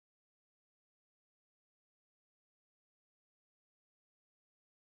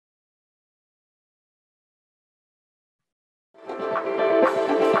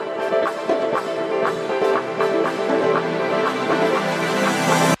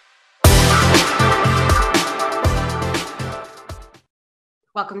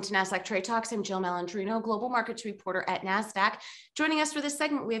Welcome to Nasdaq Trade Talks. I'm Jill Malandrino, Global Markets Reporter at Nasdaq. Joining us for this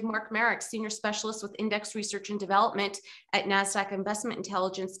segment, we have Mark Marex, Senior Specialist with Index Research and Development at Nasdaq Investment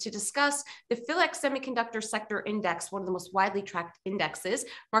Intelligence, to discuss the PHLX Semiconductor Sector Index, one of the most widely tracked indexes.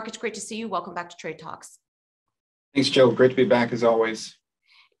 Mark, it's great to see you. Welcome back to Trade Talks. Thanks, Jill. Great to be back as always.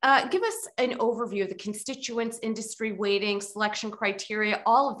 Give us an overview of the constituents, industry weighting, selection criteria,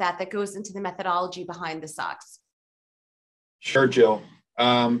 all of that goes into the methodology behind the stocks. Sure, Jill.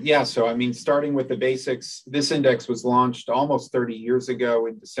 Starting with the basics, this index was launched almost 30 years ago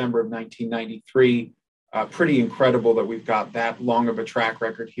in December of 1993. Pretty incredible that we've got that long of a track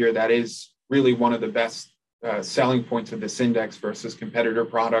record here. That is really one of the best selling points of this index versus competitor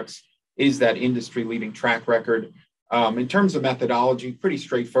products, is that industry-leading track record. In terms of methodology, pretty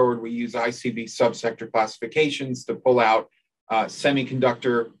straightforward. We use ICB subsector classifications to pull out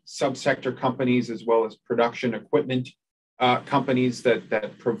semiconductor subsector companies as well as production equipment companies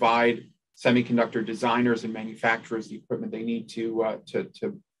that provide semiconductor designers and manufacturers the equipment they need to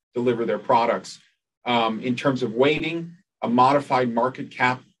deliver their products. In terms of weighting, a modified market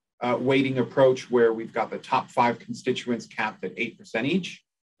cap weighting approach where we've got the top 5 constituents capped at 8% each.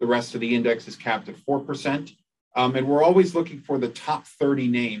 The rest of the index is capped at 4%. And we're always looking for the top 30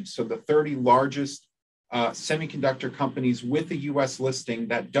 names. So the 30 largest semiconductor companies with a US listing.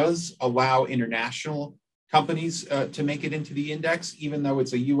 That does allow international companies to make it into the index. Even though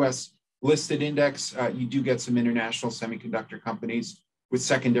it's a US listed index, you do get some international semiconductor companies with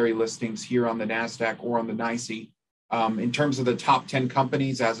secondary listings here on the Nasdaq or on the NYSE. In terms of the top 10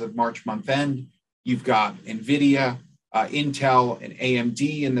 companies as of March month end, you've got NVIDIA, Intel, and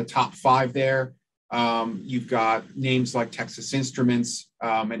AMD in the top 5 there. You've got names like Texas Instruments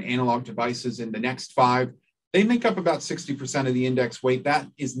and Analog Devices in the next 5. They make up about 60% of the index weight. That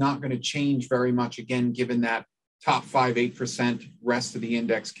is not going to change very much, again, given that top 5, 8%, rest of the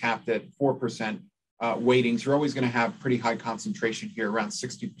index capped at 4% weightings. You're always going to have pretty high concentration here, around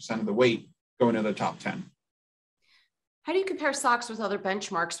 60% of the weight going to the top 10. How do you compare stocks with other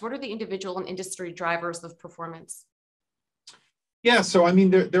benchmarks? What are the individual and industry drivers of performance? Yeah, so I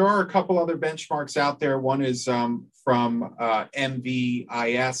mean, there are a couple other benchmarks out there. One is from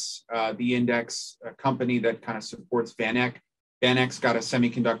MVIS, the index company that kind of supports VanEck. VanEck's got a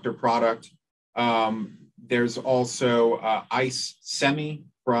semiconductor product. There's also ICE Semi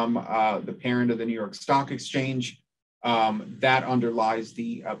from the parent of the New York Stock Exchange. That underlies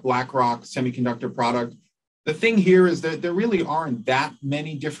the BlackRock semiconductor product. The thing here is that there really aren't that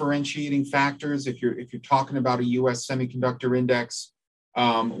many differentiating factors. If you're talking about a U.S. semiconductor index,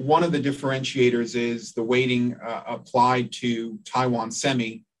 one of the differentiators is the weighting applied to Taiwan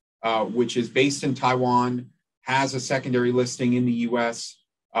Semi, which is based in Taiwan, has a secondary listing in the U.S.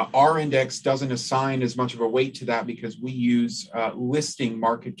 Our index doesn't assign as much of a weight to that because we use listing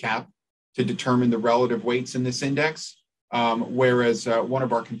market cap to determine the relative weights in this index. Whereas one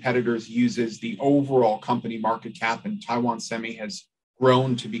of our competitors uses the overall company market cap, and Taiwan Semi has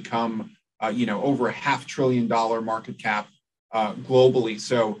grown to become, over $500 billion market cap globally.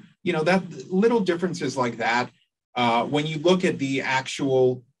 So, that little differences like that. When you look at the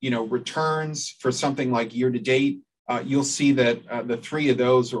actual, returns for something like year to date, you'll see that the 3 of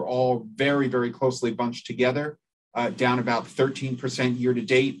those are all very, very closely bunched together, down about 13% year to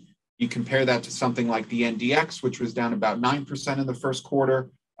date. You compare that to something like the NDX, which was down about 9% in the first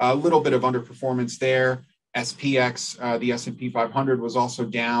quarter. A little bit of underperformance there. SPX, the S&P 500, was also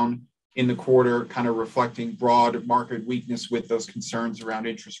down in the quarter, kind of reflecting broad market weakness with those concerns around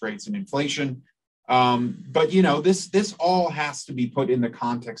interest rates and inflation. But this all has to be put in the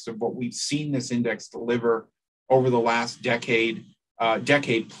context of what we've seen this index deliver over the last decade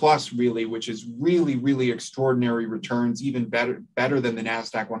plus, really, which is really, really extraordinary returns, even better than the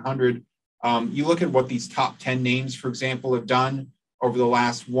Nasdaq 100. You look at what these top 10 names, for example, have done over the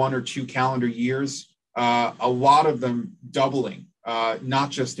last 1 or 2 calendar years. A lot of them doubling,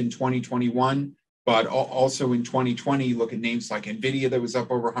 not just in 2021, but also in 2020. You look at names like NVIDIA that was up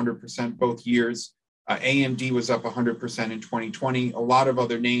over 100% both years. AMD was up 100% in 2020. A lot of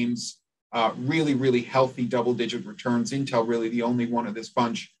other names. Really, really healthy double-digit returns. Intel, really the only one of this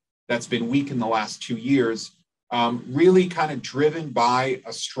bunch that's been weak in the last 2 years. Really kind of driven by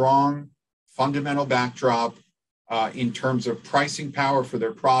a strong fundamental backdrop in terms of pricing power for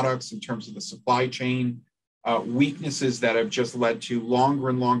their products, in terms of the supply chain, weaknesses that have just led to longer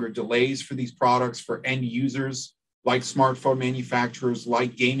and longer delays for these products for end users, like smartphone manufacturers,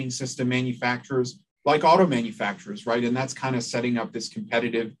 like gaming system manufacturers, like auto manufacturers, right? And that's kind of setting up this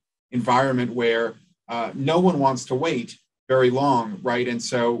competitive environment where no one wants to wait very long, right? And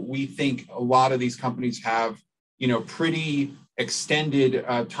so we think a lot of these companies have, pretty extended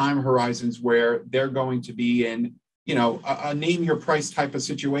time horizons where they're going to be in, a name your price type of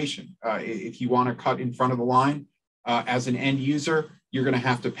situation. If you want to cut in front of the line as an end user, you're going to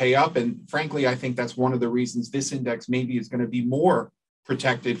have to pay up. And frankly, I think that's one of the reasons this index maybe is going to be more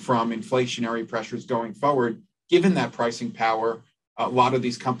protected from inflationary pressures going forward, given that pricing power. A lot of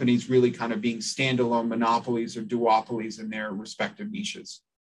these companies really kind of being standalone monopolies or duopolies in their respective niches.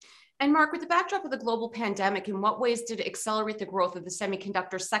 And Mark, with the backdrop of the global pandemic, in what ways did it accelerate the growth of the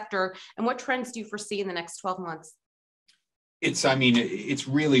semiconductor sector, and what trends do you foresee in the next 12 months? It's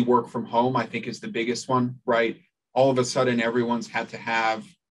really work from home, I think, is the biggest one, right? All of a sudden, everyone's had to have,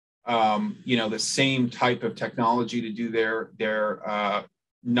 the same type of technology to do their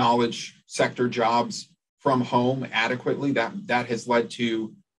knowledge sector jobs from home adequately. That has led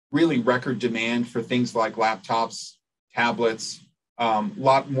to really record demand for things like laptops, tablets, a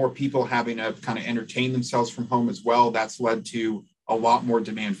lot more people having to kind of entertain themselves from home as well. That's led to a lot more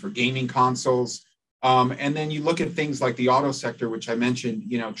demand for gaming consoles. And then you look at things like the auto sector, which I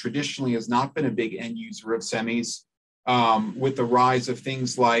mentioned, traditionally has not been a big end user of semis. With the rise of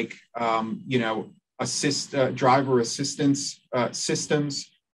things like, driver assistance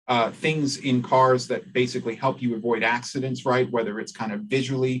systems, things in cars that basically help you avoid accidents, right? Whether it's kind of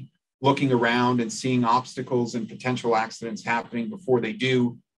visually looking around and seeing obstacles and potential accidents happening before they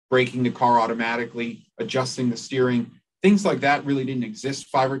do, braking the car automatically, adjusting the steering. Things like that really didn't exist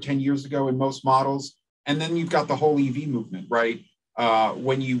 5 or 10 years ago in most models. And then you've got the whole EV movement, right?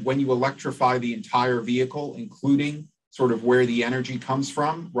 When you electrify the entire vehicle, including sort of where the energy comes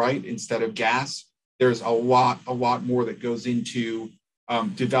from, right, instead of gas, there's a lot more that goes into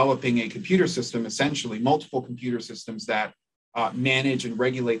developing a computer system, essentially multiple computer systems that manage and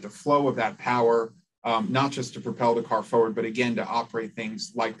regulate the flow of that power, not just to propel the car forward, but again, to operate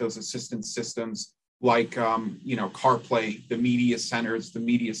things like those assistance systems, like, CarPlay, the media centers, the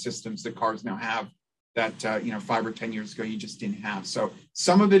media systems that cars now have that, 5 or 10 years ago, you just didn't have. So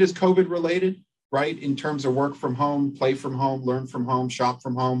some of it is COVID related, right? In terms of work from home, play from home, learn from home, shop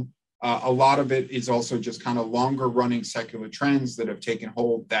from home. A lot of it is also just kind of longer running secular trends that have taken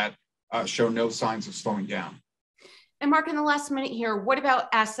hold that show no signs of slowing down. And Mark, in the last minute here, what about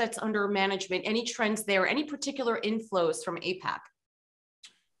assets under management? Any trends there? Any particular inflows from APAC?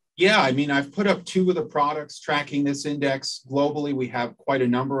 Yeah, I've put up 2 of the products tracking this index. Globally, we have quite a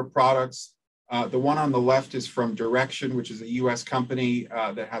number of products. The one on the left is from Direction, which is a US company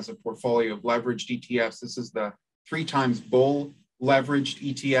that has a portfolio of leveraged ETFs. This is the 3 times bull leveraged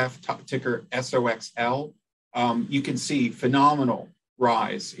ETF, ticker SOXL. You can see phenomenal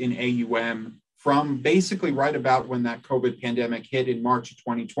rise in AUM from basically right about when that COVID pandemic hit in March of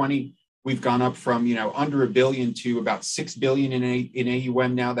 2020. We've gone up from, under $1 billion to about $6 billion in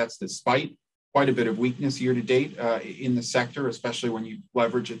AUM now. That's despite quite a bit of weakness year to date in the sector, especially when you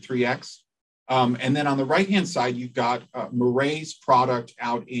leverage at 3x. And then on the right-hand side, you've got Marex product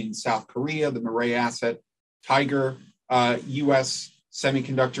out in South Korea, the Marex asset, Tiger, US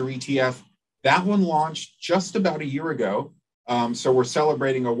semiconductor ETF. That one launched just about a year ago. So we're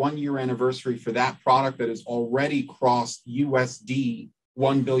celebrating a 1-year anniversary for that product that has already crossed USD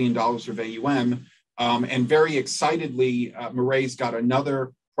 $1 billion of AUM. And very excitedly, Marex got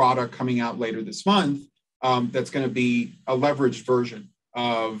another product coming out later this month that's going to be a leveraged version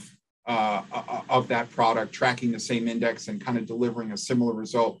of that product, tracking the same index and kind of delivering a similar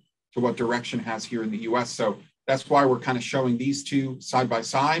result to what Direction has here in the US. So that's why we're kind of showing these 2 side by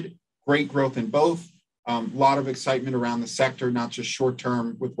side. Great growth in both. A lot of excitement around the sector, not just short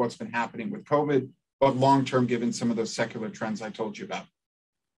term with what's been happening with COVID, but long term, given some of those secular trends I told you about.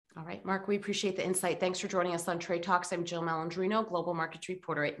 All right, Mark, we appreciate the insight. Thanks for joining us on Trade Talks. I'm Jill Malandrino, Global Markets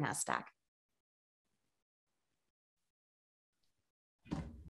Reporter at Nasdaq.